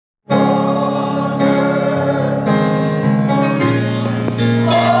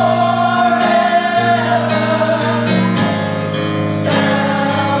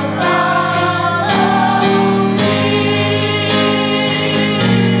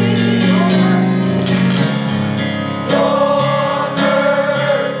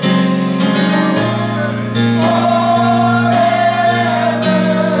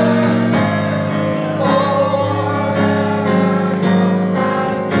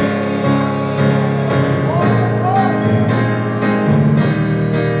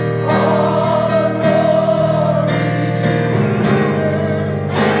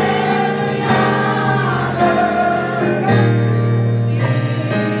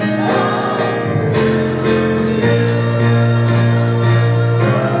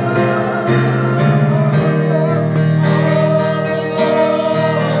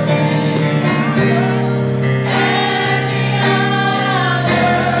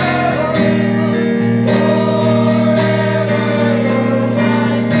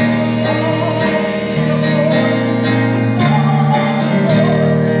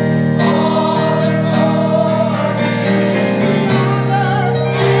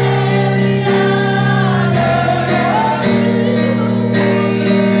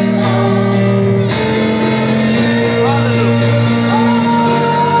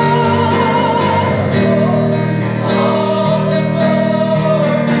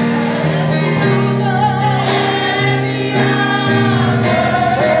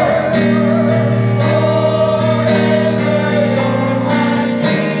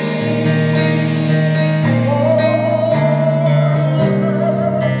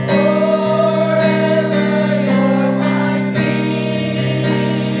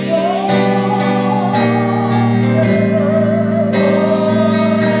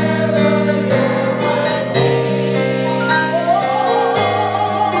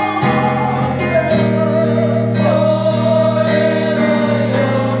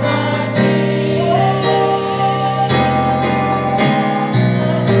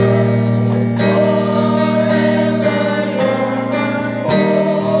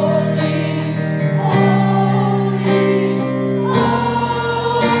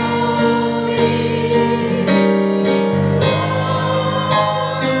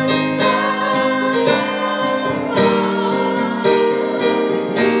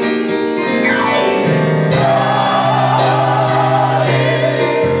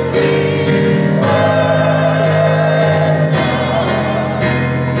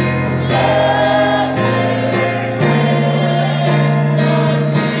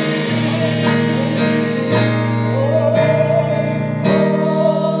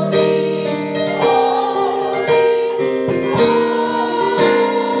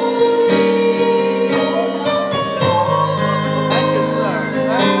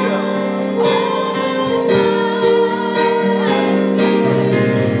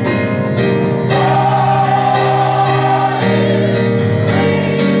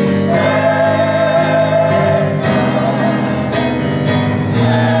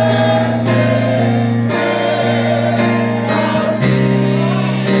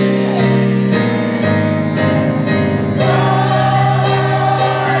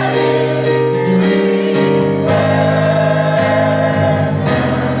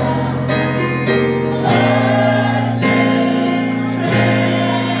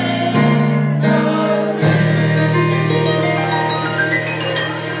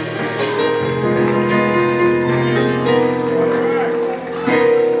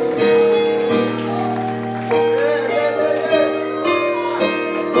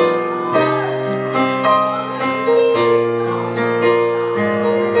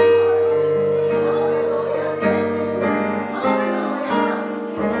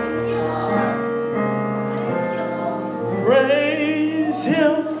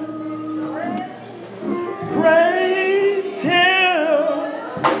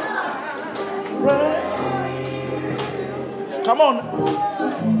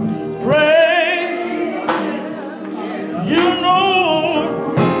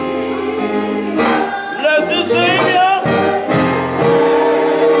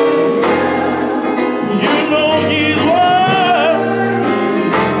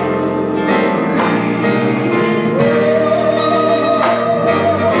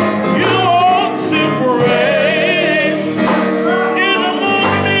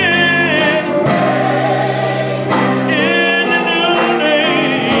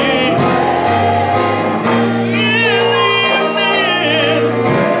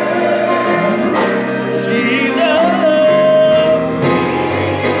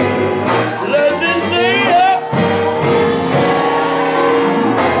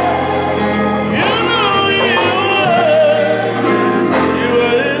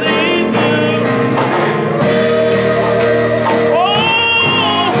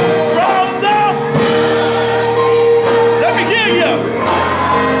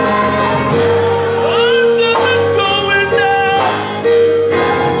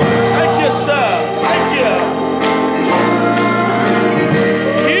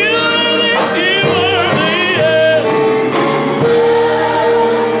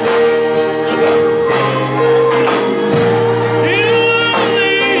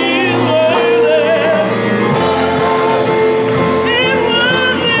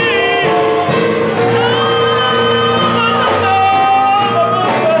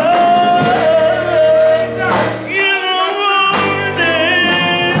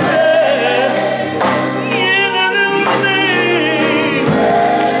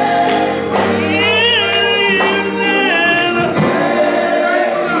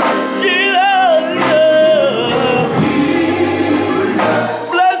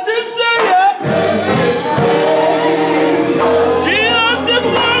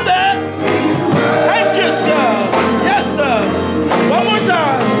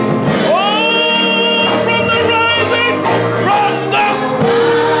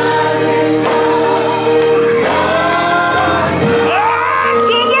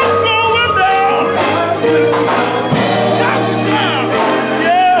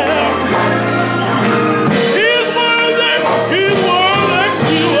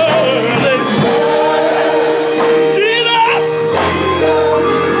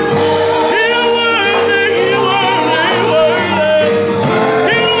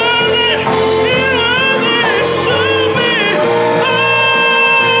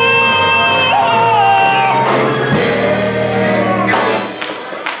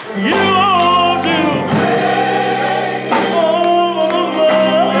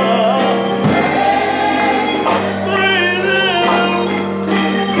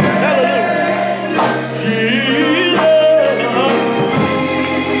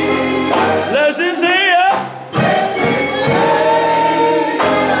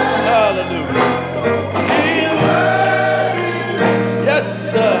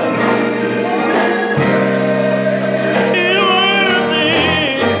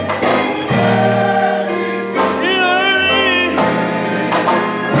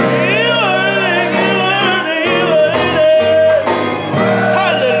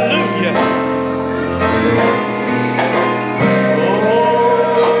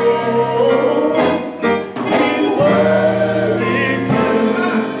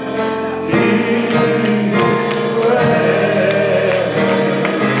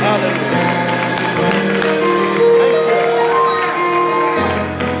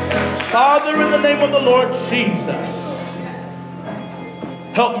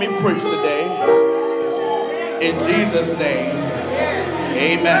Help me preach today. In Jesus' name,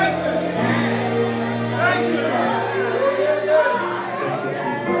 amen.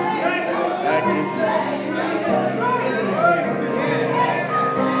 Thank you,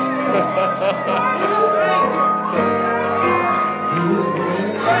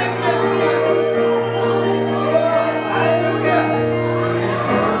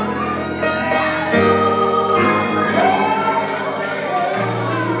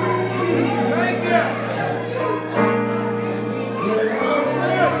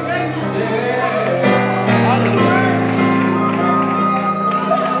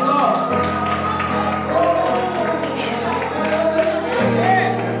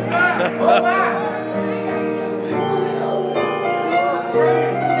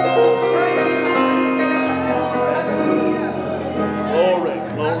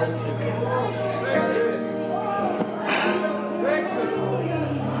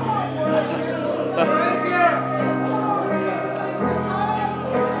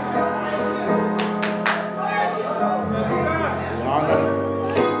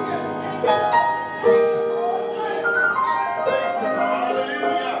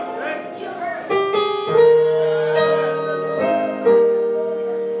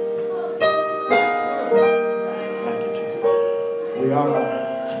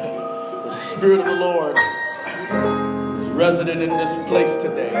 resident in this place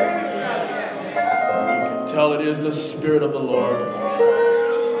today. You can tell it is the Spirit of the Lord.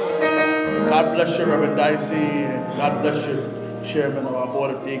 God bless you, Reverend Dicey, and God bless you, Chairman of our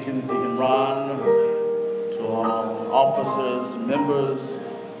Board of Deacons, Deacon Ron, to all officers, members,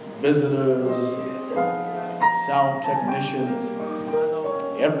 visitors, sound technicians,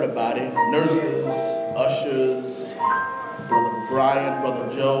 everybody, nurses, ushers, Brother Brian, Brother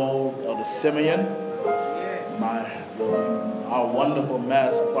Joe, Elder Simeon, our wonderful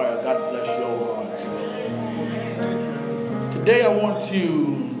mass choir. God bless your hearts. Today I want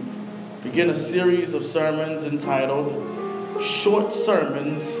to begin a series of sermons entitled Short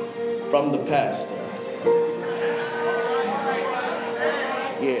Sermons from the Pastor.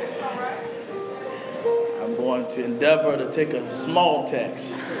 Yeah. I'm going to endeavor to take a small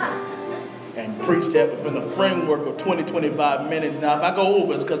text and preach that within the framework of 20-25 minutes. Now, if I go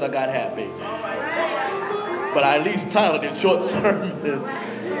over, it's because I got happy. But I at least titled it Short Sermons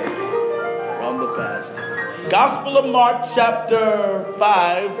from the Pastor. Gospel of Mark, chapter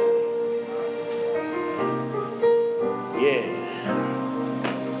 5. Yeah.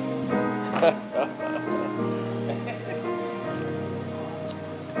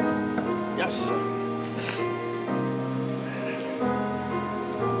 Yes, sir.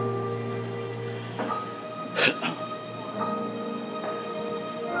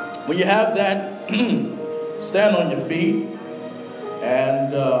 When you have that, stand on your feet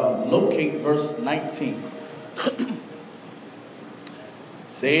and locate verse 19.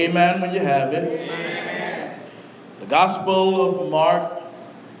 Say amen when you have it. Amen. The Gospel of Mark,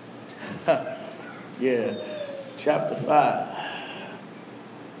 yeah, chapter 5,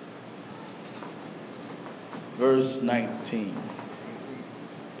 verse 19.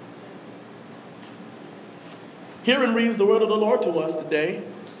 Herein reads the word of the Lord to us today.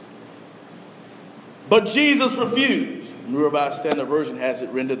 But Jesus refused. New Revised Standard Version has it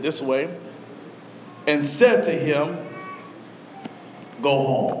rendered this way. And said to him, go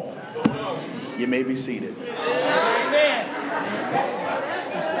home. You may be seated. Amen.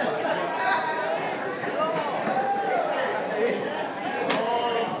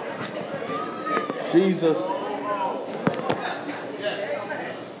 Jesus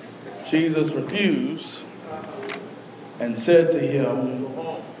refused and said to him,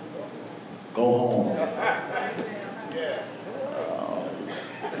 go home.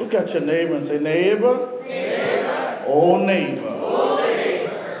 Look at your neighbor and say, neighbor, oh neighbor,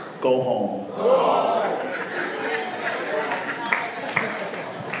 go home.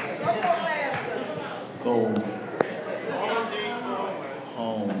 Go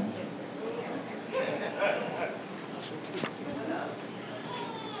home.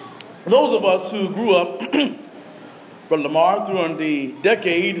 Those of us who grew up, Brother Lamar, during the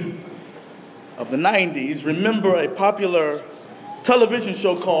decade of the 90s, remember a popular television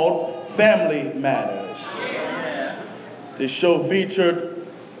show called Family Matters. This show featured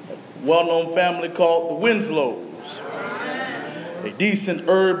a well-known family called the Winslows, a decent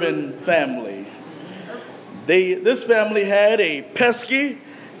urban family. This family had a pesky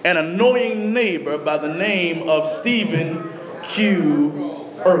and annoying neighbor by the name of Stephen Q.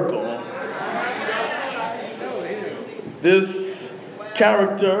 Urkel. This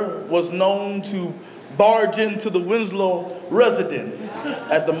character was known to barge into the Winslow residence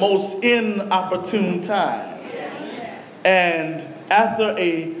at the most inopportune time. And after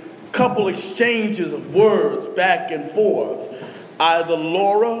a couple exchanges of words back and forth, either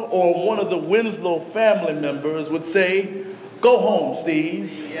Laura or one of the Winslow family members would say, go home,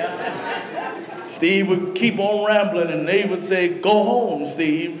 Steve. Steve would keep on rambling and they would say, go home,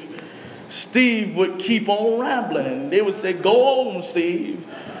 Steve. Steve would keep on rambling and they would say, go home, Steve.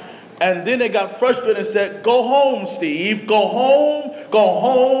 And then they got frustrated and said, go home, Steve. Go home, go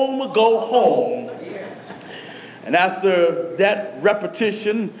home, go home. And after that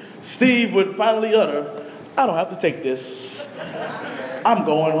repetition, Steve would finally utter, I don't have to take this. I'm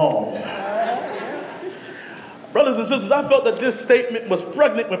going home. Brothers and sisters, I felt that this statement was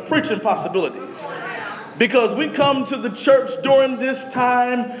pregnant with preaching possibilities. Because we come to the church during this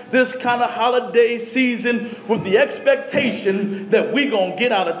time, this kind of holiday season, with the expectation that we're going to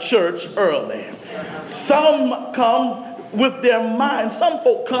get out of church early. Some come with their mind. Some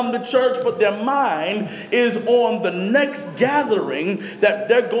folk come to church, but their mind is on the next gathering that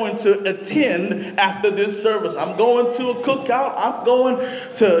they're going to attend after this service. I'm going to a cookout. I'm going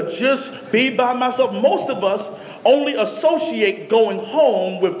to just be by myself. Most of us only associate going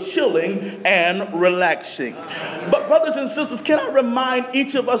home with chilling and relaxing. But brothers and sisters, can I remind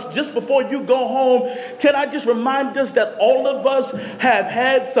each of us, just before you go home, can I just remind us that all of us have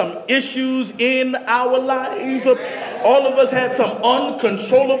had some issues in our life? All all of us had some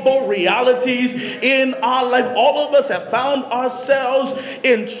uncontrollable realities in our life. All of us have found ourselves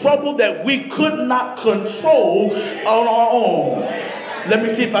in trouble that we could not control on our own. Let me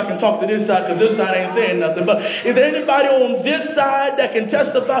see if I can talk to this side, because this side ain't saying nothing. But is there anybody on this side that can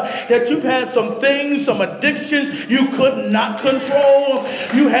testify that you've had some things, some addictions you could not control?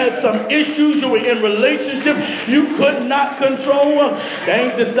 You had some issues, you were in relationships you could not control? That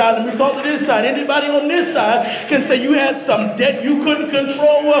ain't this side. Let me talk to this side. Anybody on this side can say you had some debt you couldn't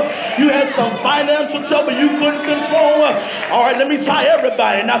control? You had some financial trouble you couldn't control? All right, let me try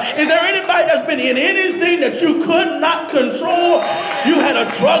everybody. Now, is there anybody that's been in anything that you could not control? You had a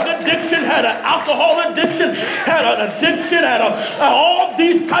drug addiction, had an alcohol addiction, had an addiction, had all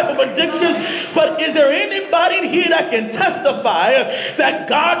these type of addictions. But is there anybody in here that can testify that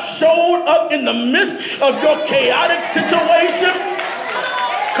God showed up in the midst of your chaotic situation?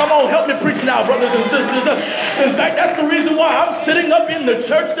 Come on, help me preach now, brothers and sisters. In fact, that's the reason why I'm sitting up in the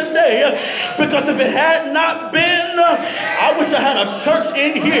church today. Because if it had not been, I wish I had a church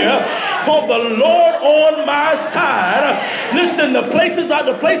in here for the Lord on my side. Listen, the place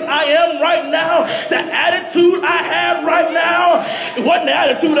I am right now, the attitude I have right now, it wasn't the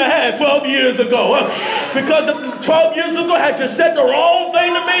attitude I had 12 years ago. Because 12 years ago, I had you said the wrong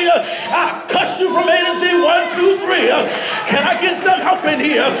thing to me, I cuss you from A to Z, 1, 2, 3. Can I get some help in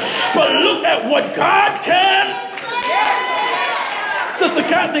here? But look at what God can. Sister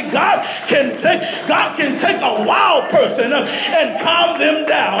Kathy, God can take a wild person and calm them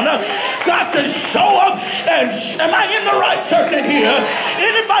down. God can show up and, am I in the right church in here?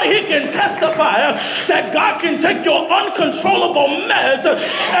 Anybody here can testify that God can take your uncontrollable mess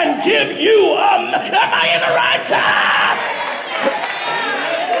and give you, am I in the right church?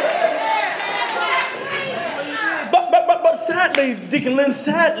 But sadly, Deacon Lynn,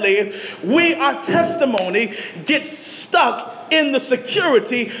 sadly, our testimony gets stuck in the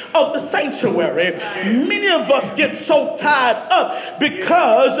security of the sanctuary. Many of us get so tied up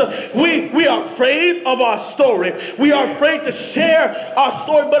because we are afraid of our story. We are afraid to share our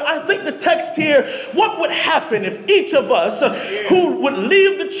story. But I think the text here, what would happen if each of us who would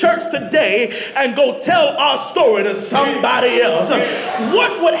leave the church today and go tell our story to somebody else?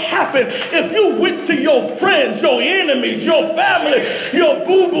 What would happen if you went to your friends, your enemies, your family, your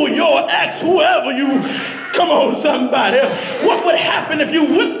boo-boo, your ex, whoever you... Come on, somebody. What would happen if you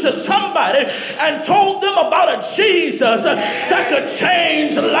went to somebody and told them about a Jesus that could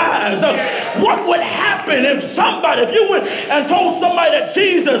change lives? What would happen if you went and told somebody that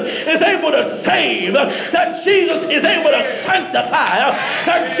Jesus is able to save, that Jesus is able to sanctify,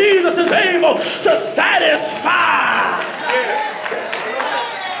 that Jesus is able to satisfy?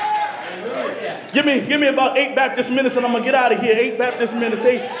 Give me about 8 Baptist minutes and I'm going to get out of here. 8 Baptist minutes,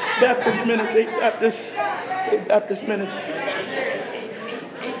 8 Baptist minutes, 8 Baptist minutes.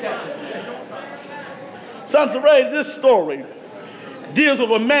 Sons of Ray, this story deals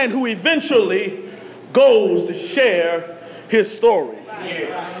with a man who eventually goes to share his story.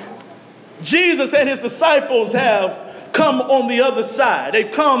 Jesus and his disciples have come on the other side. They've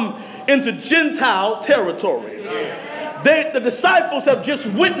come into Gentile territory. The disciples have just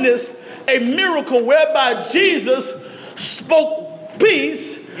witnessed a miracle whereby Jesus spoke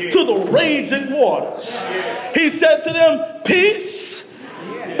peace to the raging waters. He said to them, peace,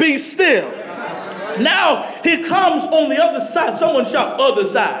 be still. Now he comes on the other side. Someone shout, other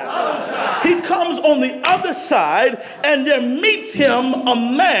side. He comes on the other side and there meets him a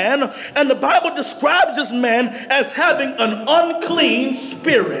man, and the Bible describes this man as having an unclean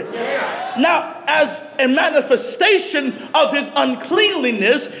spirit. Now, as a manifestation of his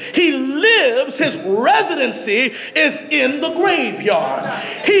uncleanliness, his residency is in the graveyard.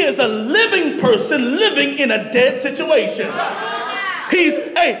 He is a living person living in a dead situation. He's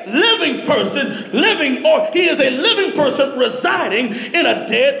a living person he is a living person residing in a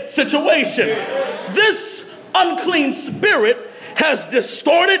dead situation. This unclean spirit has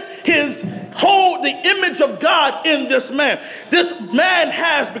distorted the image of God in this man. This man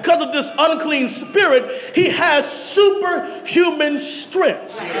has, because of this unclean spirit, he has superhuman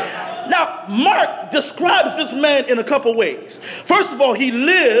strength. Now, Mark describes this man in a couple ways. First of all, he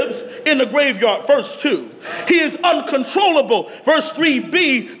lives in the graveyard, verse 2. He is uncontrollable, verse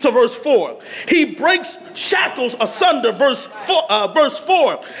 3b to verse 4. He breaks shackles asunder, verse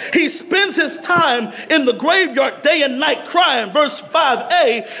 4. He spends his time in the graveyard day and night crying, verse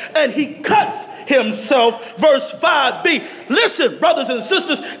 5a, and he cuts himself, verse 5b. Listen, brothers and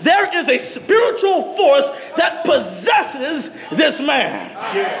sisters, there is a spiritual force that possesses this man.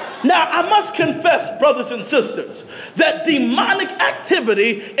 Now, I must confess, brothers and sisters, that demonic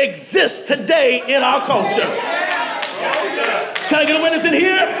activity exists today in our culture. Can I get a witness in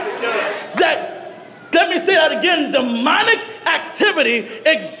here? That, let me say that again, demonic activity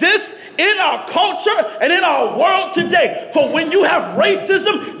exists in our culture and in our world today. For when you have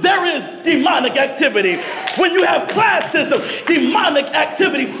racism, there is demonic activity. When you have classism, demonic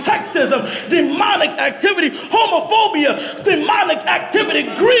activity. Sexism, demonic activity. Homophobia, demonic activity.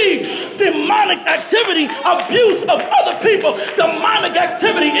 Greed, demonic activity. Abuse of other people, demonic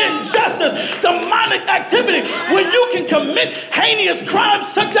activity. Injustice, demonic activity. When you can commit heinous crimes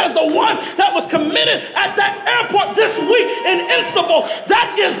such as the one that was committed at that airport this week in Istanbul,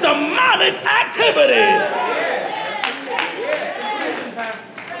 that is demonic activity.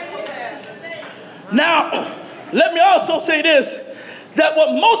 Now, let me also say this, that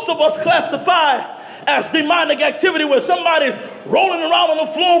what most of us classify as demonic activity, where somebody's rolling around on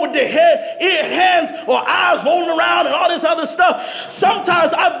the floor with their hands or eyes rolling around and all this other stuff,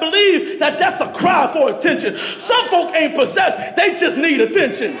 sometimes I believe that that's a cry for attention. Some folk ain't possessed, they just need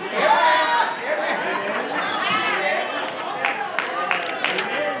attention.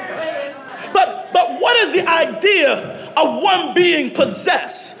 But what is the idea of one being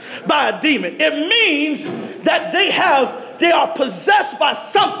possessed by a demon? It means that they are possessed by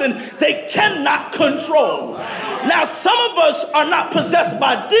something they cannot control. Now, some of us are not possessed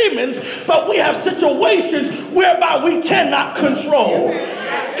by demons, but we have situations whereby we cannot control.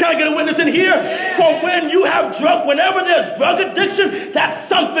 Can I get a witness in here? For whenever there's drug addiction, that's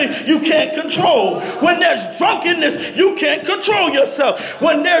something you can't control. When there's drunkenness, you can't control yourself.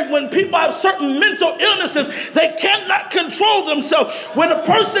 When people have certain mental illnesses, they cannot control themselves. When a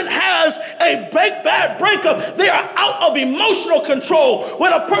person has a bad breakup, they are out of emotional control.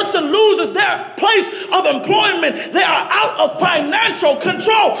 When a person loses their place of employment, they are out of financial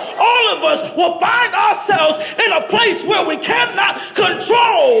control. All of us will find ourselves in a place where we cannot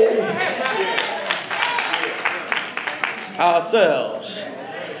control ourselves.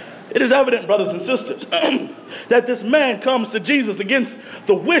 It is evident, brothers and sisters, that this man comes to Jesus against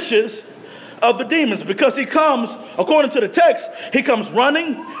the wishes of the demons, because he comes, according to the text, he comes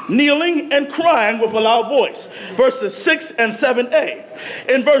running, kneeling, and crying with a loud voice. Verses 6 and 7a.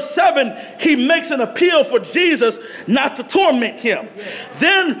 In verse 7, he makes an appeal for Jesus not to torment him.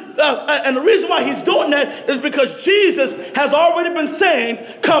 Then, and the reason why he's doing that is because Jesus has already been saying,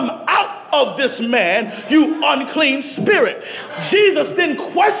 "Come out of this man, you unclean spirit." Jesus then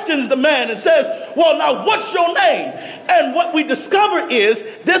questions the man and says, "Well, now what's your name?" And what we discover is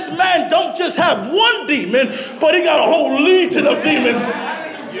this man don't just have one demon, but he got a whole legion of demons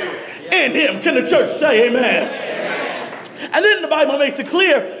in him. Can the church say amen? And then the Bible makes it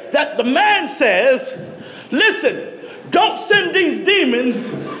clear that the man says, "Listen, don't send these demons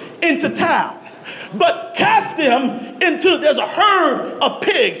into town, but cast them into," there's a herd of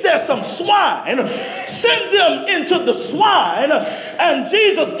pigs, there's some swine, "send them into the swine," and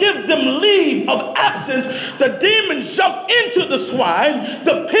Jesus gives them leave of absence. The demons jump into the swine,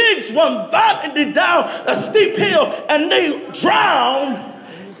 the pigs run violently down a steep hill, and they drown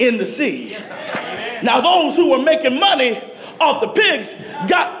in the sea. Now those who were making money off the pigs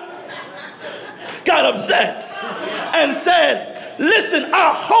got upset and said, "Listen,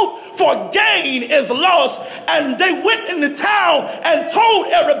 our hope for gain is lost." And they went into town and told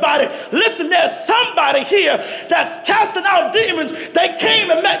everybody, "Listen, there's somebody here that's casting out demons." They came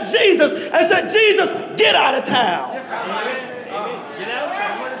and met Jesus and said, "Jesus, get out of town.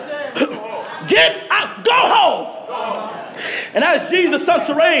 Get out, go home." And as Jesus' son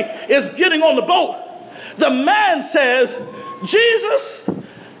Sarai is getting on the boat, the man says, "Jesus,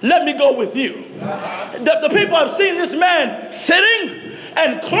 let me go with you." The people have seen this man sitting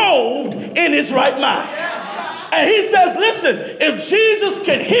and clothed in his right mind. And he says, "Listen, if Jesus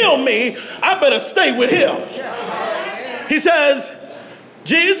can heal me, I better stay with him." He says,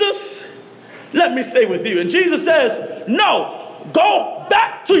 "Jesus, let me stay with you." And Jesus says, "No, go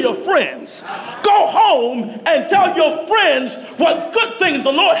back to your friends. Go home and tell your friends what good things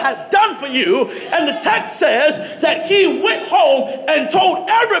the Lord has done for you." And the text says that he went home and told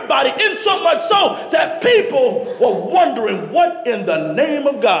everybody, in so much so that people were wondering, what in the name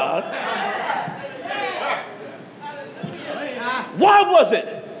of God? Why was it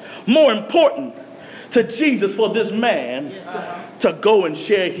more important to Jesus for this man to go and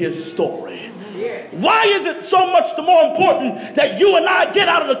share his story? Why is it so much the more important that you and I get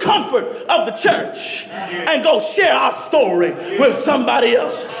out of the comfort of the church and go share our story with somebody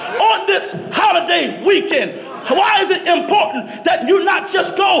else? On this holiday weekend, Why is it important that you not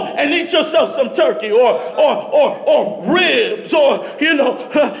just go and eat yourself some turkey or ribs or,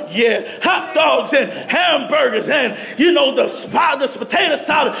 hot dogs and hamburgers and, the potato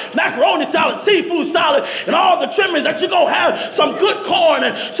salad, macaroni salad, seafood salad, and all the trimmings that you're going to have some good corn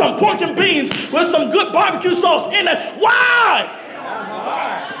and some pork and beans with some good barbecue sauce in it? Why?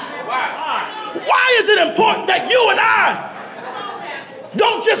 Why is it important that you and I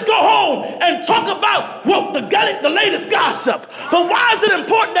don't just go home and talk about the latest gossip, but why is it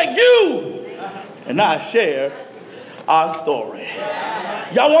important that you and I share our story?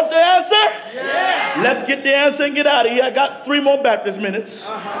 Y'all want the answer? Yeah. Let's get the answer and get out of here. I got 3 more Baptist minutes.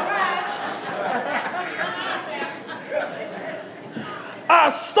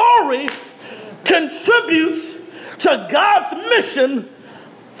 Our story contributes to God's mission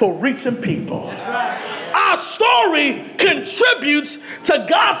for reaching people. Our story contributes to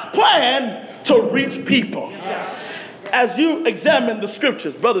God's plan to reach people. As you examine the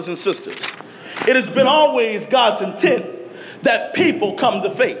scriptures, brothers and sisters, it has been always God's intent that people come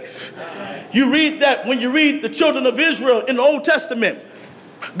to faith. You read that when you read the children of Israel in the Old Testament,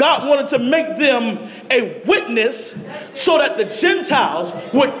 God wanted to make them a witness so that the Gentiles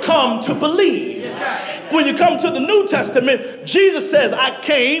would come to believe. When you come to the New Testament, Jesus says, I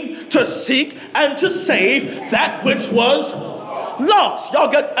came to seek and to save that which was lost.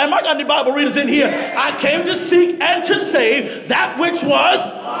 Am I got any Bible readers in here? I came to seek and to save that which was.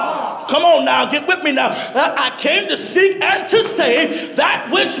 Come on now, get with me now. I came to seek and to save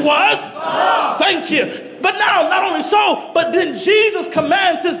that which was. Thank you. But now, not only so, but then Jesus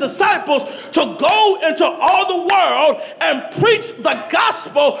commands his disciples to go into all the world and preach the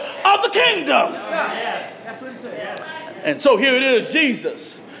gospel of the kingdom. Yeah, that's what he said. And so here it is,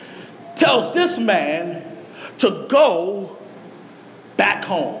 Jesus tells this man to go back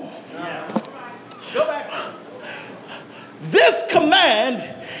home. Go back. This command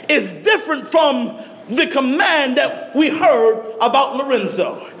is different from the command that we heard about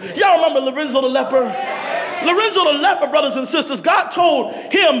Lorenzo. Y'all remember Lorenzo the leper? Lorenzo the leper, brothers and sisters, God told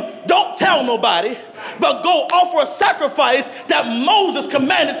him, don't tell nobody, but go offer a sacrifice that Moses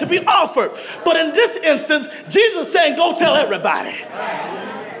commanded to be offered. But in this instance, Jesus is saying, go tell everybody.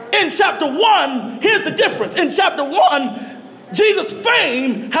 In chapter 1, here's the difference. In chapter 1, Jesus'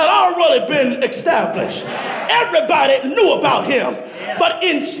 fame had already been established. Everybody knew about him. But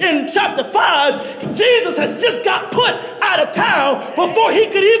in chapter 5, Jesus has just got put out of town before he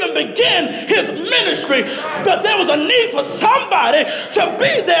could even begin his ministry. But there was a need for somebody to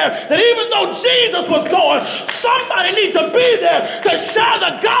be there, that even though Jesus was going, somebody needs to be there to share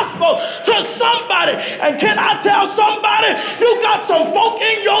the gospel to somebody. And can I tell somebody, you got some folk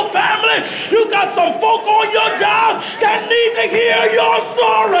in your family, you got some folk on your job that need to hear your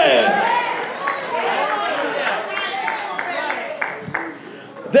story.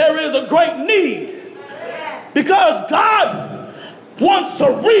 There is a great need because God wants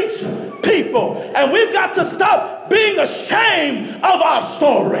to reach people, and we've got to stop being ashamed of our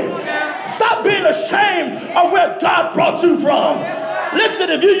story. Stop being ashamed of where God brought you from. Listen,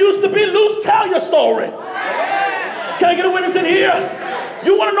 if you used to be loose, tell your story. Can I get a witness in here?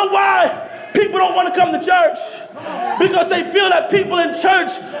 You want to know why people don't want to come to church? Because they feel that people in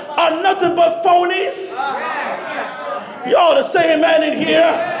church are nothing but phonies. You ought to say amen in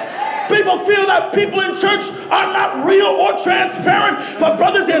here. People feel that people in church are not real or transparent. But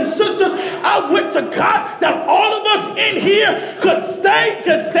brothers and sisters, I went to God that all of us in here could stand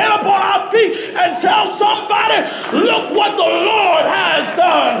up on our feet and tell somebody, look what the Lord has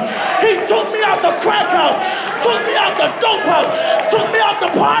done. He took me out the crack house, took me out the dope house, took me out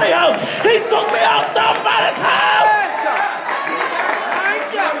the party house. He took me out somebody's house.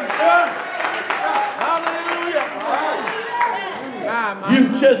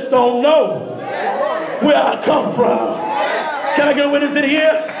 You just don't know where I come from. Can I get a witness in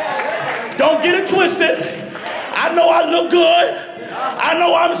here? Don't get it twisted. I know I look good. I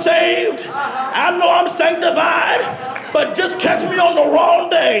know I'm saved. I know I'm sanctified. But just catch me on the wrong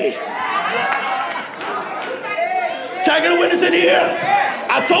day. Can I get a witness in here?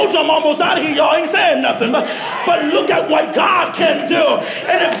 I told you I'm almost out of here. Y'all ain't saying nothing. But look at what God can do.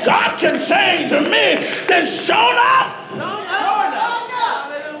 And if God can change me, then show up.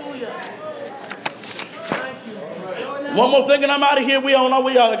 One more thing and I'm out of here. We on our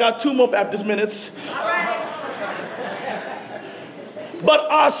way out. I got 2 more Baptist minutes. But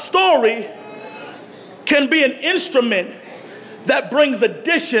our story can be an instrument that brings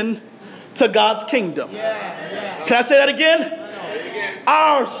addition to God's kingdom. Can I say that again?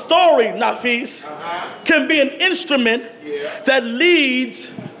 Our story, Nafis, can be an instrument that leads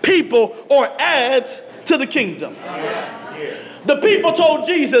people or adds to the kingdom. The people told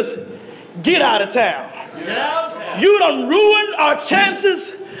Jesus, get out of town. You done ruined our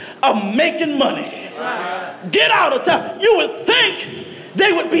chances of making money. Get out of town. You would think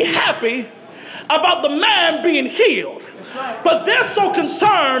they would be happy about the man being healed. But they're so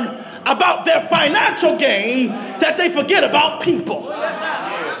concerned about their financial gain that they forget about people.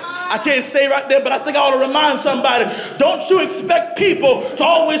 I can't stay right there, but I think I ought to remind somebody, don't you expect people to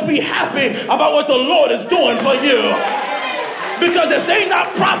always be happy about what the Lord is doing for you. Because if they're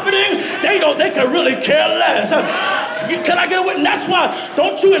not profiting, they can really care less. Can I get a witness? That's why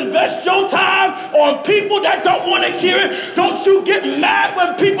don't you invest your time on people that don't want to hear it. Don't you get mad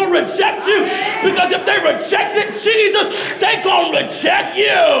when people reject you. Because if they rejected Jesus, they're going to reject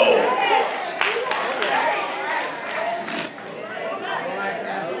you.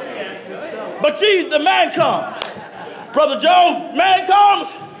 But Jesus, the man comes. Brother Joe, man comes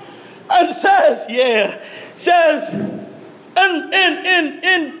and says,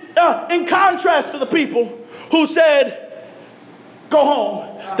 in contrast to the people who said, go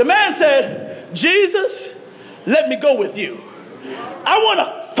home. The man said, Jesus, let me go with you. I want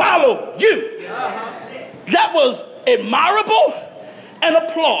to follow you. That was admirable and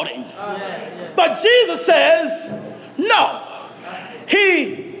applauding. But Jesus says, no.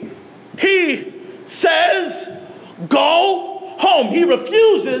 He says, go home. He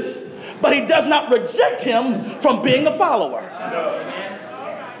refuses, but he does not reject him from being a follower.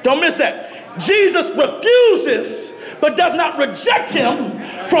 Don't miss that. Jesus refuses, but does not reject him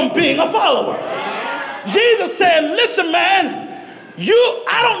from being a follower. Jesus said, listen, man,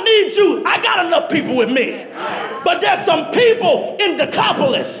 I don't need you. I got enough people with me. But there's some people in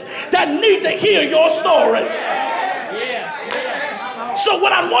Decapolis that need to hear your story. So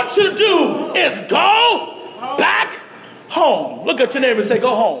what I want you to do is go back home. Look at your neighbor and say,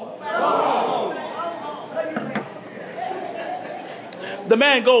 go home. The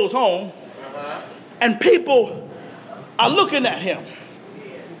man goes home, and people are looking at him.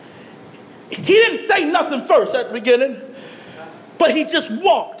 He didn't say nothing first at the beginning, but he just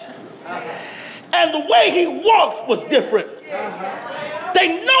walked. And the way he walked was different.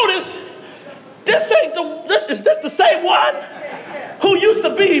 They noticed, is this the same one who used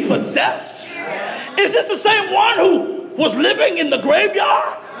to be possessed? Is this the same one who was living in the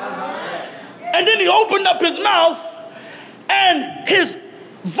graveyard? And then he opened up his mouth, and his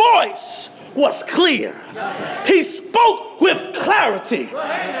voice was clear. He spoke with clarity.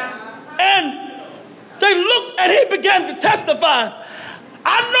 And they looked, and he began to testify.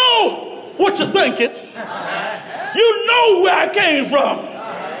 I know what you're thinking. You know where I came from.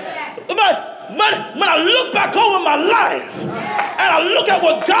 But when I look back over my life, and I look at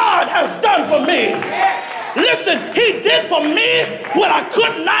what God has done for me, listen, he did for me what I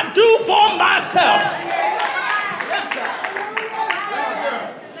could not do for myself.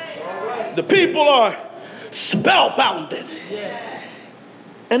 The people are spellbounded.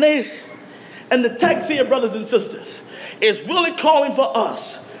 And the text here, brothers and sisters, is really calling for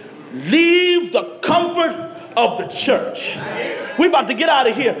us. Leave the comfort of the church. We're about to get out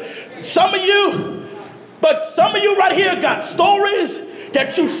of here. Some of you right here got stories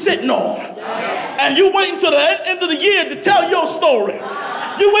that you sitting on. And you waiting till the end of the year to tell your story.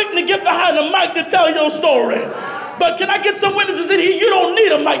 You waiting to get behind the mic to tell your story. But can I get some witnesses in here? You don't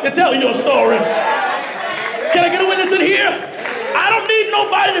need a mic to tell your story. Can I get a witness in here? I don't need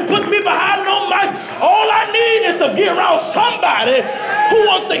nobody to put me behind no mic. All I need is to be around somebody who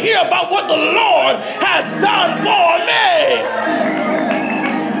wants to hear about what the Lord has done for me.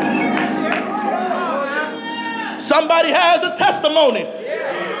 Somebody has a testimony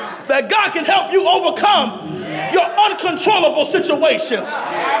that God can help you overcome your uncontrollable situations.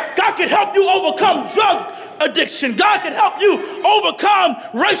 God can help you overcome drug addiction. God can help you overcome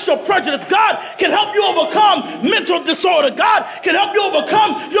racial prejudice. God can help you overcome mental disorder. God can help you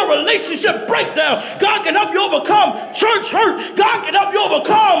overcome your relationship breakdown. God can help you overcome church hurt. God can help you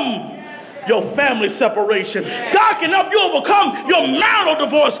overcome your family separation. God can help you overcome your marital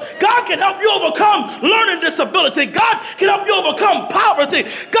divorce. God can help you overcome learning disability. God can help you overcome poverty.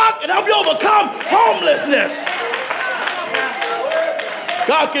 God can help you overcome homelessness.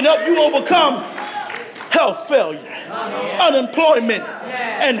 God can help you overcome health failure, unemployment,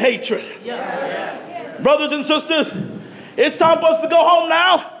 and hatred. Brothers and sisters, it's time for us to go home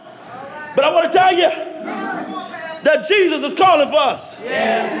now. But I want to tell you that Jesus is calling for us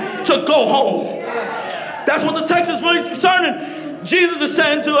to go home. That's what the text is really concerning. Jesus is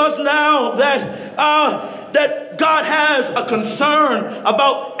saying to us now that God has a concern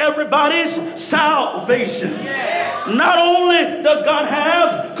about everybody's salvation. Not only does God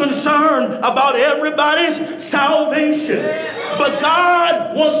have concern about everybody's salvation, but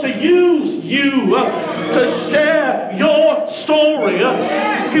God wants to use you to share your story.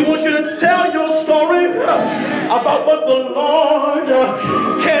 He wants you to tell your story about what the Lord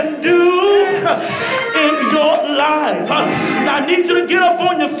can do in your life. Now I need you to get up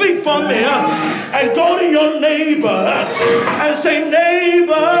on your feet for me and go to your neighbor and say,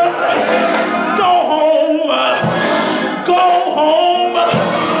 neighbor, go home. Go home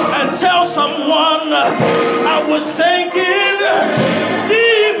and tell someone I was sinking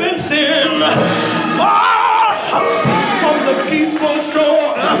deep in sin, far from the peaceful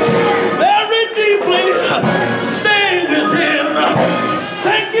shore, very deeply staying within,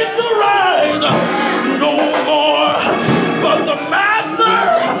 thinking to rise no more. But the master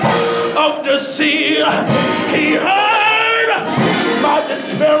of the sea, he heard my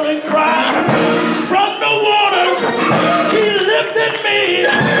despairing cry from the waters. He lifted me.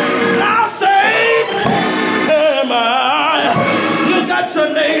 Now saved am I. Look at your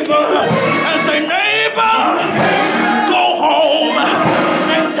neighbor and say, neighbor, go home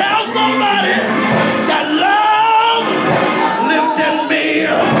and tell somebody that love lived in me.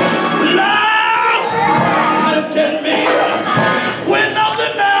 Love lived in me when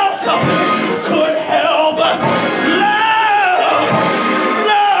nothing else could help.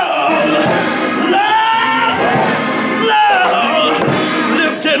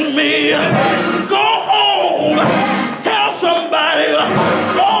 Me. Go home, tell somebody,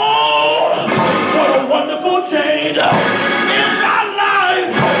 oh, what a wonderful change in my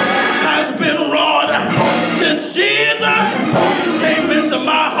life has been wrought since Jesus came into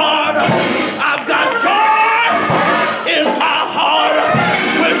my heart. I've got joy in my heart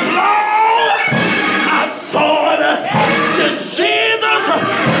with long I've sought since Jesus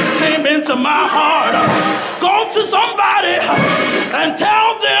came into my heart. Go to somebody and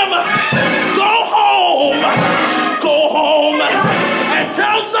tell them, go home and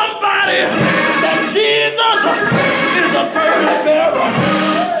tell somebody that Jesus is a burden bearer.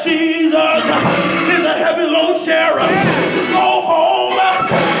 Jesus is a heavy load sharer. Go home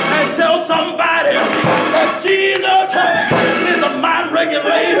and tell somebody that Jesus is a mind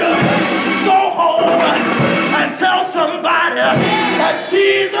regulator. Go home and tell somebody that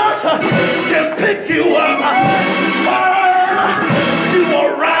Jesus can pick you up, turn you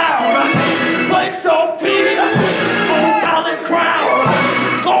around, place your feet on solid ground.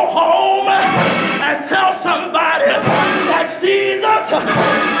 Go home and tell somebody that Jesus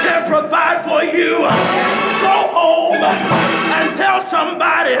can provide for you. Go home and tell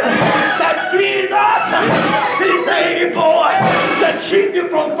somebody that Jesus is able to keep you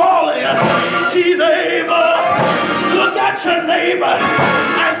from falling. He's able. Look at your neighbor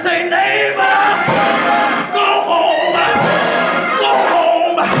and say, neighbor, go home. Go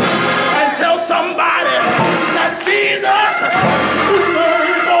home and tell somebody that Jesus is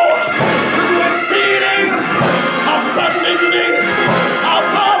able to do exceeding abundantly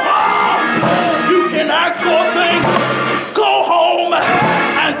above all you can ask for things. Go home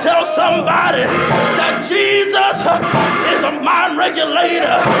and tell somebody that Jesus is a mind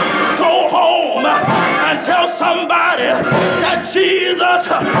regulator. Go home and tell somebody that Jesus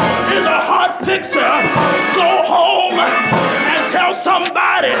is a heart fixer. Go home and tell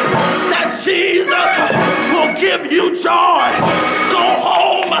somebody that Jesus will give you joy. Go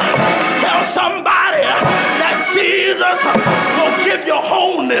home, tell somebody that Jesus will give you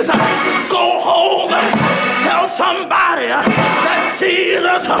wholeness. Go home, tell somebody that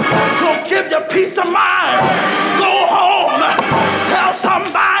Jesus will give you peace of mind. Go home, tell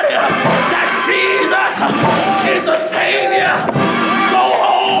somebody that Jesus is a Savior. Go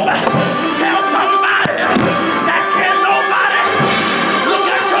home, tell somebody that can nobody. Look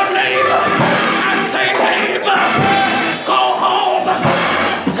at your neighbor and say, neighbor, go home.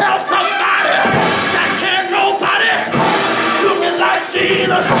 Tell somebody that can nobody do me like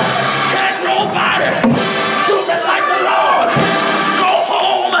Jesus. Can nobody do me like the Lord. Go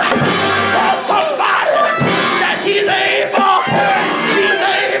home. Tell somebody that he's able. He's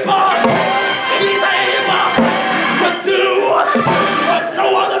able. He's able to do what no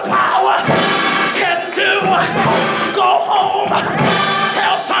other power can do. Go home.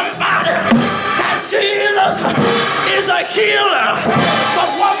 Tell somebody that Jesus is a healer. But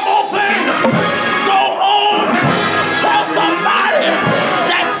one more thing. Go home. Tell somebody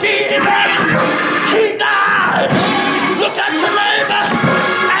that Jesus, he died. Look at your neighbor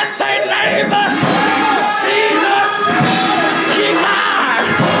and say, neighbor, Jesus, he died.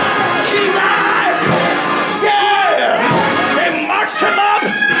 He died. Yeah. They marched him up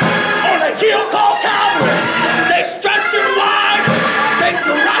on a hill called Calvary. They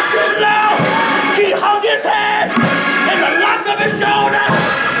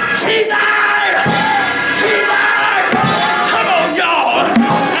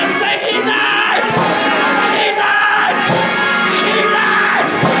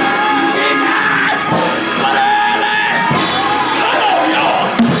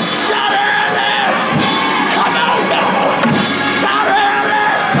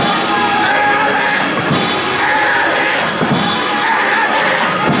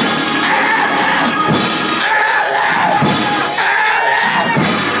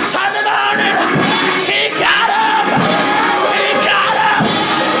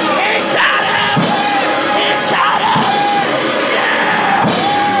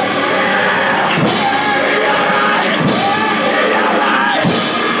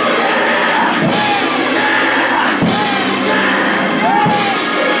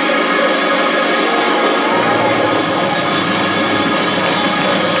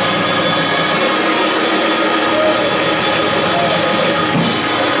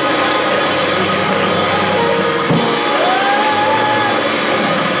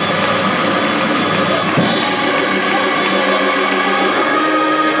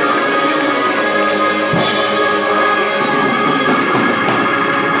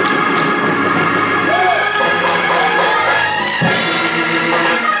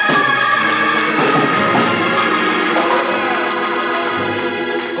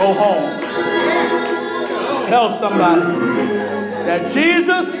Tell somebody that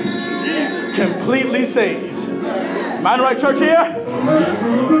Jesus completely saves. Am I in the right church here?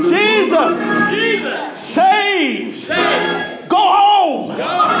 Jesus saves. Go home.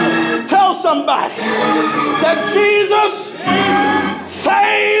 Tell somebody that Jesus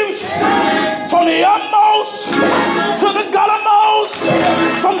saves from the utmost to the guttermost,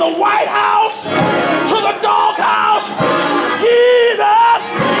 from the White House to the doghouse. Jesus,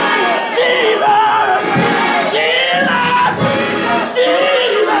 Jesus, Jesus,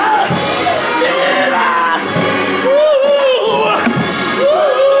 Jesus, Jesus. Woo,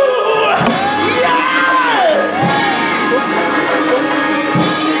 woo, yeah.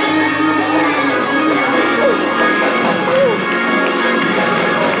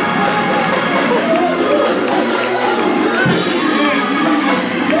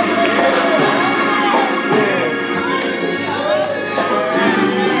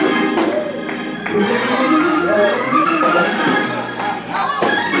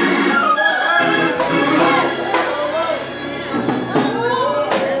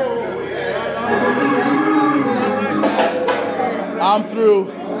 I'm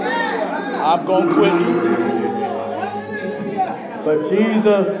through. I'm going to quit. But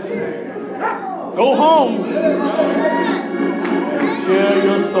Jesus, go home. Share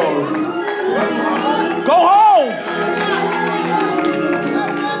your story. Go home.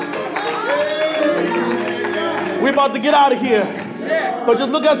 We're about to get out of here. But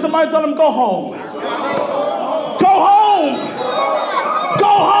just look at somebody and tell them, go home. Go home.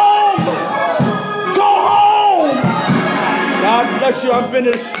 Go home. Go home. God bless you. I'm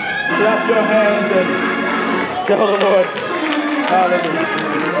finished. Clap your hands and tell the Lord, hallelujah.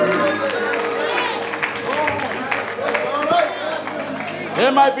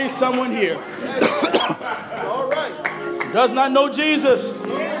 There might be someone here does not know Jesus,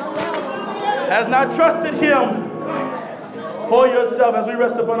 has not trusted him for yourself. As we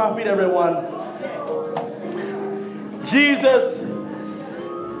rest upon our feet, everyone, Jesus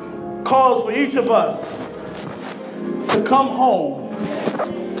calls for each of us to come home.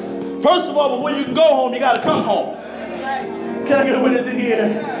 First of all, before you can go home, you got to come home. Can I get a witness in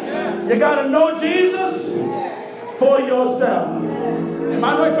here? You got to know Jesus for yourself. Am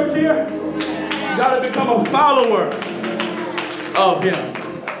I right, church here? You got to become a follower of him.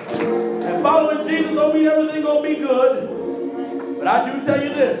 And following Jesus don't mean everything going to be good. But I do tell you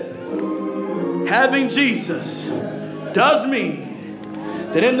this. Having Jesus does mean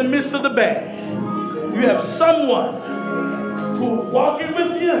that in the midst of the bad, you have someone who's walking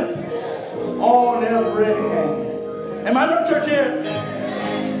with you on every hand. Am I in church here?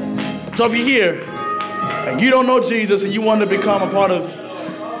 So if you're here and you don't know Jesus and you want to become a part of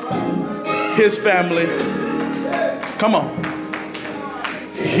his family, come on.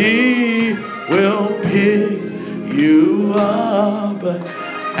 He will pick you up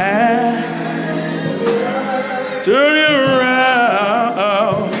and turn you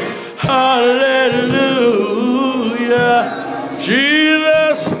around. Hallelujah.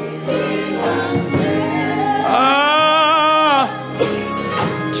 Jesus.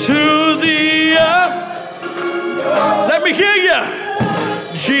 To the let me hear you.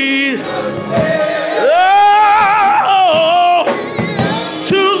 Jesus. Oh,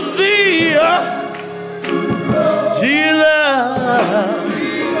 to the Jesus.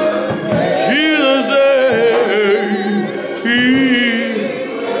 Jesus,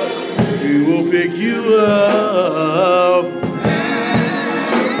 he will pick you up.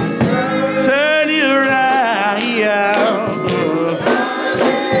 Turn you around.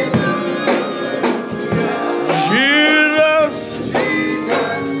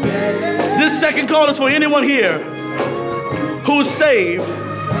 Second call is for anyone here who's saved,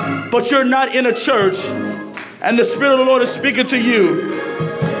 but you're not in a church, and the Spirit of the Lord is speaking to you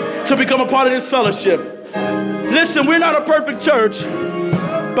to become a part of this fellowship. Listen, we're not a perfect church,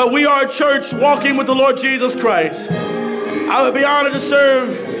 but we are a church walking with the Lord Jesus Christ. I would be honored to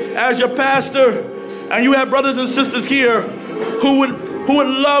serve as your pastor, and you have brothers and sisters here who would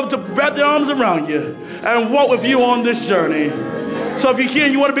love to wrap their arms around you and walk with you on this journey. So if you're here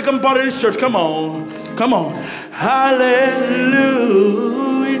and you want to become part of this church, come on. Come on. Hallelujah.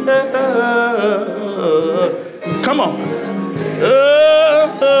 Come on.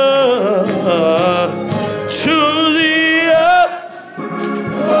 To the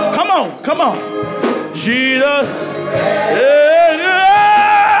come on. Come on. Jesus.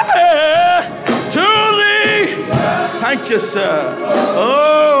 To the thank you, sir.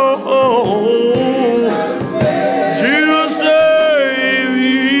 Jesus.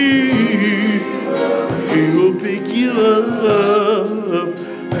 He will pick you up.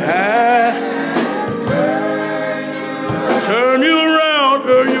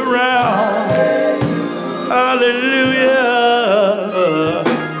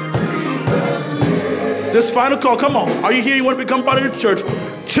 This final call. Come on. Are you here? You want to become part of the church?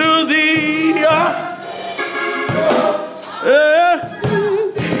 To the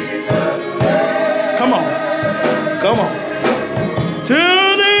come on. Come on. To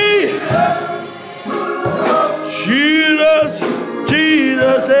the Jesus,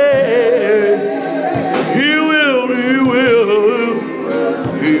 Jesus,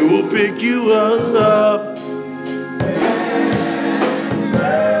 He will pick you up.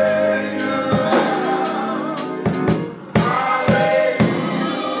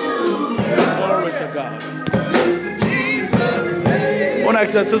 Glory to God. I want to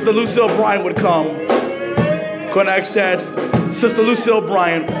ask that Sister Lucille Bryan would come. I'm going to ask that Sister Lucille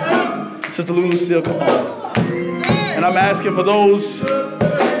Bryan. Sister Lucille, come on. And I'm asking for those,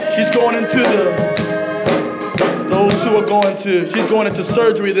 she's going into she's going into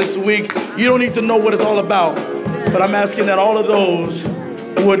surgery this week. You don't need to know what it's all about, but I'm asking that all of those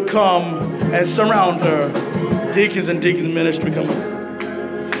would come and surround her. Deacons and deacon ministry, come on.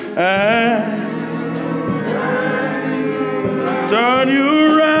 And turn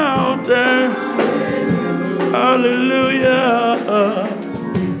you around and hallelujah.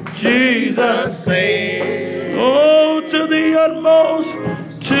 Jesus, say, oh, to the utmost,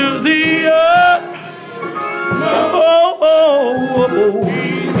 to the utmost.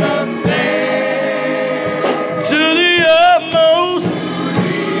 Jesus, say, to the utmost.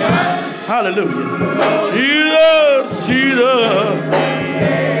 Hallelujah. Jesus, Jesus.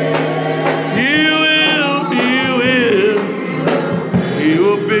 He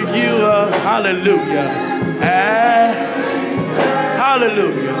will pick you up. Hallelujah.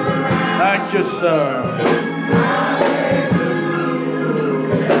 Hallelujah. Thank you, sir.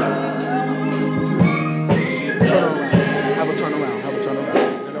 Turn around. Have a turn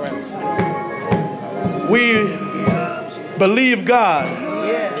around. We believe God.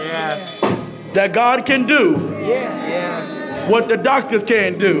 Yes. That God can do what the doctors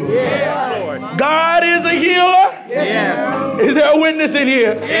can't do. Yes. God is a healer. Yes. Is there a witness in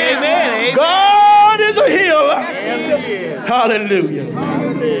here? Amen. God is a healer. Yes. Hallelujah.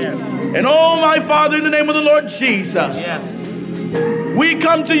 Yes. And oh, my Father, in the name of the Lord Jesus, we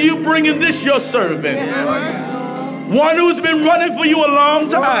come to you bringing this your servant. One who's been running for you a long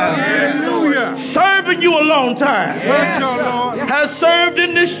time. Hallelujah. Serving you a long time. Has served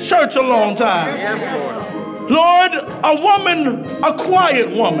in this church a long time. Lord, a woman, a quiet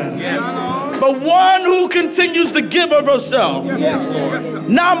woman. But one who continues to give of herself.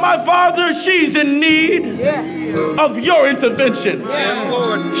 Now, my Father, she's in need of your intervention.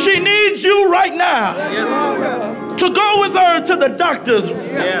 She needs you right now to go with her to the doctors.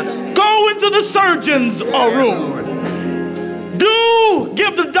 Go into the surgeon's room. Do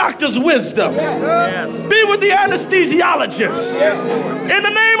give the doctors wisdom. Be with the anesthesiologist. In the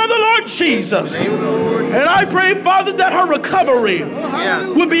name of the Lord Jesus. And I pray, Father, that her recovery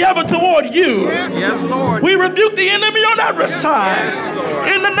will be ever toward you. We rebuke the enemy on every side.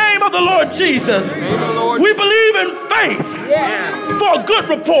 In the name of the Lord Jesus. We believe in faith for a good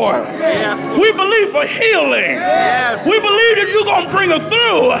report. We believe for healing. We believe that you're going to bring her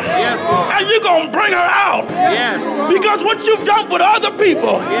through. And you're going to bring her out. Because what you've done with other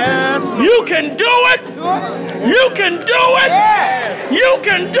people, you can do it. You can do it. You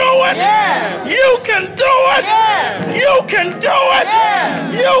can do it. You can do it. You can do it.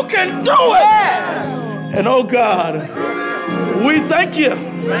 You can do it. And oh God, we thank you.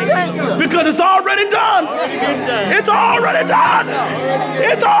 Because it's already done. It's already done.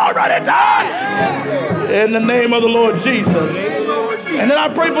 It's already done. In the name of the Lord Jesus. And then I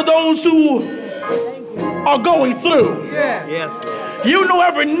pray for those who are going through. You know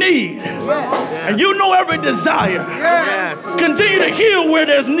every need. And you know every desire. Continue to heal where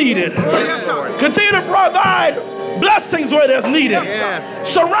there's needed. Continue to provide blessings where there's needed.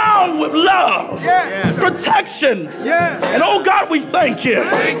 Surround with love. Protection. And oh God, we thank you.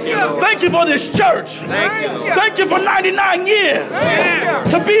 Thank you for this church. Thank you for 99 years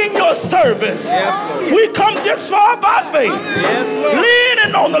to be in your service. We come this far by faith.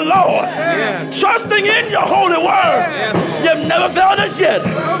 Leaning on the Lord. Trusting in your holy word. You've never failed us yet.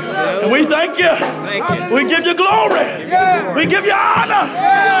 And we thank you. We give you glory. We give you honor.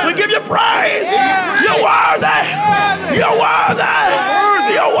 We give you praise. You're worthy. You're worthy.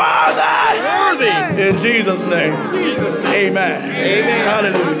 You're worthy. In Jesus' name. Amen.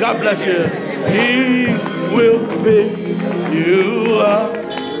 Hallelujah. God bless you. He will pick you up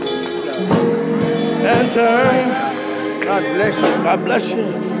and turn. God bless you. God bless you.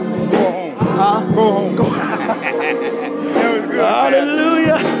 Go home. Go home. Go home. That was good.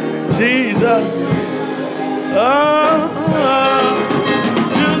 Hallelujah. Man. Jesus.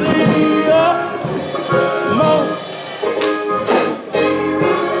 To the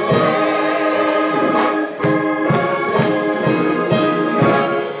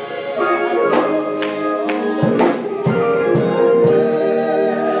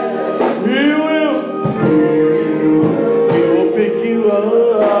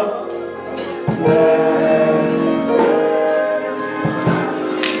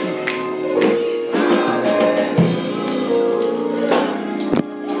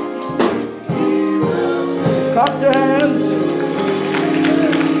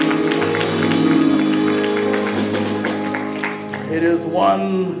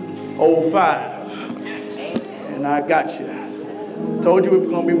 1:05. And I got you. Told you it was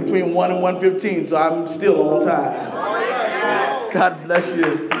going to be between 1 and 1:15, so I'm still on time. God bless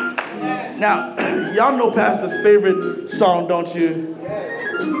you. Now, y'all know Pastor's favorite song, don't you?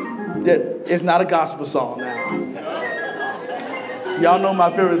 That it's not a gospel song now. Y'all know my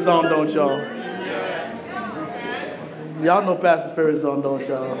favorite song, don't y'all? Y'all know Pastor's favorite song, don't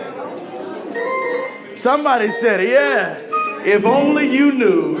y'all? Somebody said it, yeah. If only you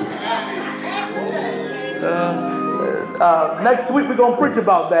knew. Next week we're going to preach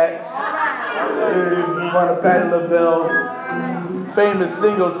about that. One of Patti LaBelle's famous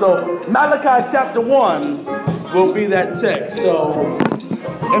singles. So Malachi chapter 1 will be that text. So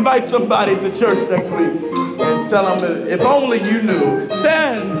invite somebody to church next week and tell them, if only you knew.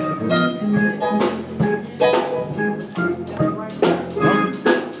 Stand.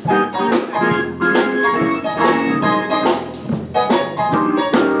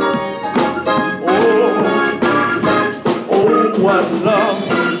 What love,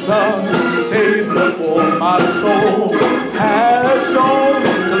 Savior for my soul has shown.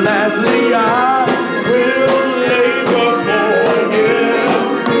 Gladly I will labor for Him.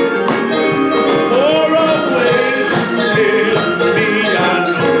 For away is me, I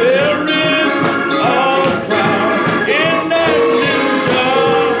know there is a crown in that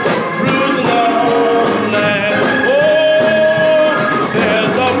new Jerusalem land. Oh,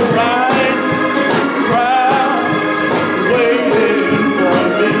 there's a bright crown waiting for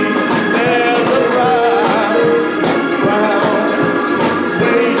me. There's a bright crown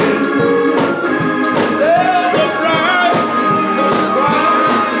waiting. There's a bright crown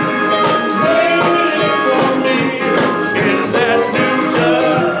waiting for me in that new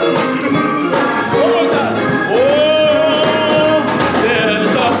Jerusalem. One more time. Oh,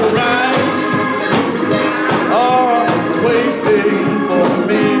 there's a bright waiting for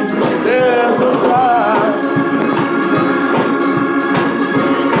me. There's a bright.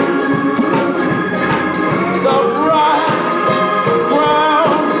 The bright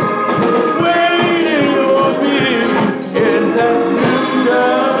crown waiting for me in that new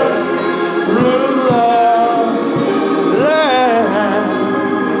Jerusalem land.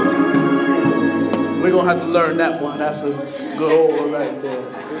 We're going to have to learn that one. That's a good old one right there.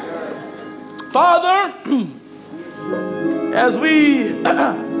 Father, as we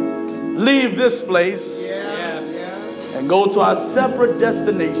leave this place and go to our separate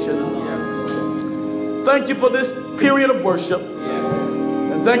destinations, thank you for this period of worship.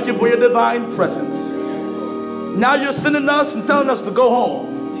 And thank you for your divine presence. Now you're sending us and telling us to go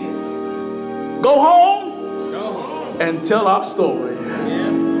home. Go home and tell our story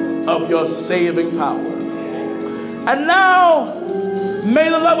of your saving power. And now, may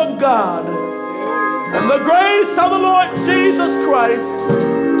the love of God and the grace of the Lord Jesus Christ,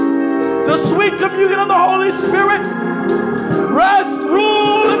 the sweet communion of the Holy Spirit, rest,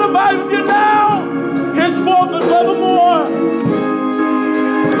 rule, and abide with you now, henceforth and forevermore.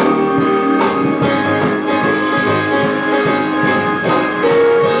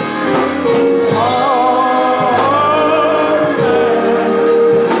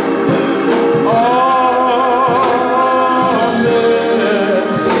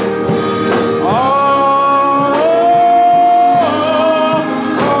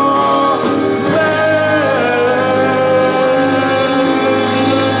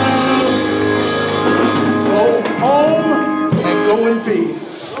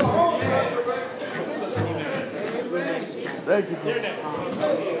 Thank you.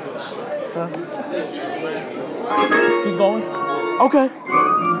 He's going? Okay,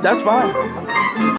 that's fine.